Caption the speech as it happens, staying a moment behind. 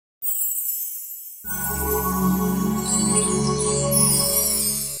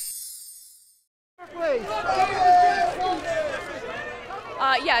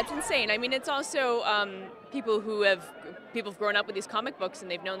Yeah, it's insane. I mean, it's also people who've grown up with these comic books and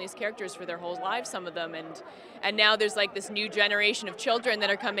they've known these characters for their whole lives, some of them, and now there's like this new generation of children that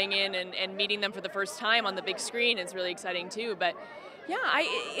are coming in and meeting them for the first time on the big screen. It's really exciting too. But yeah,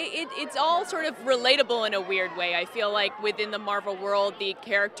 it's all sort of relatable in a weird way. I feel like within the Marvel world, the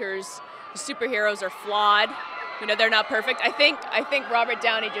characters, the superheroes are flawed. You know, they're not perfect. I think Robert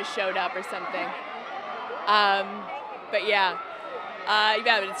Downey just showed up or something. But yeah.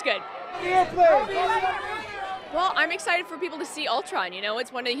 Yeah, but it's good. Well, I'm excited for people to see Ultron. You know,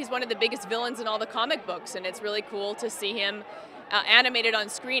 he's one of the biggest villains in all the comic books, and it's really cool to see him animated on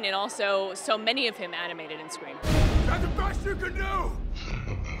screen, and also so many of him animated in screen. That's the best you can do.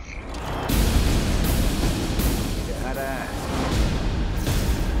 Badass.